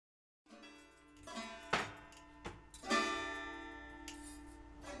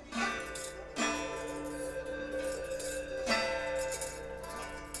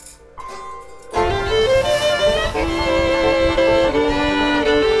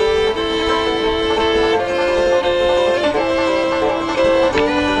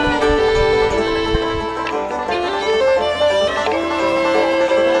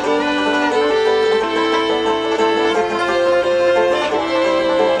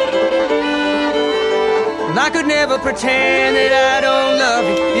I could never pretend that I don't love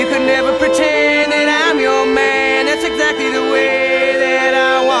you. You could never pretend that I'm your man. That's exactly the way that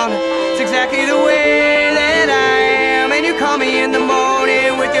I want it. It's exactly the way that I am. And you call me in the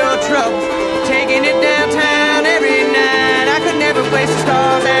morning with your troubles, taking it downtown every night. I could never place the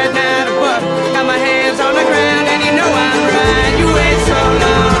stars at night above. Got my hands on the ground and you know I'm right. You wait so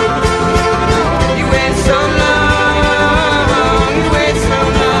long. You wait so long. You wait so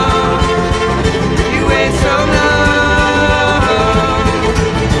long. You wait so long.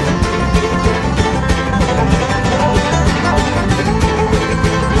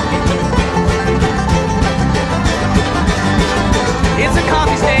 It's a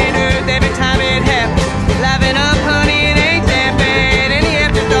coffee standard every time it happens. Liven up, honey, it ain't that bad. And the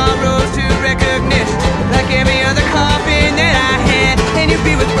after dark rose to recognition, like every other coffee that I had. And your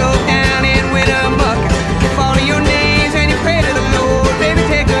feet was broke down and went amok. You fall to your knees and you pray to the Lord. Baby,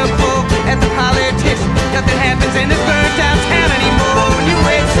 take a quote at the politician. Nothing happens in this burnt out town anymore. You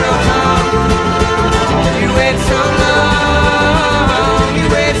wait so long. You wait so long. You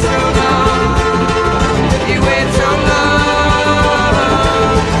wait so long. You wait so long.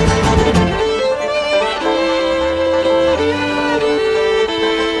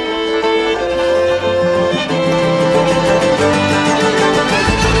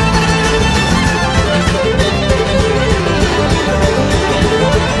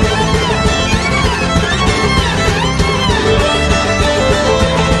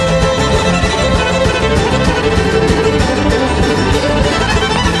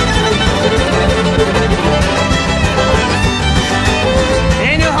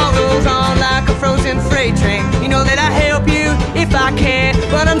 Freight train. You know that I help you if I can,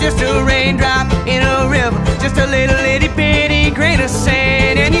 but I'm just a raindrop in a river, just a little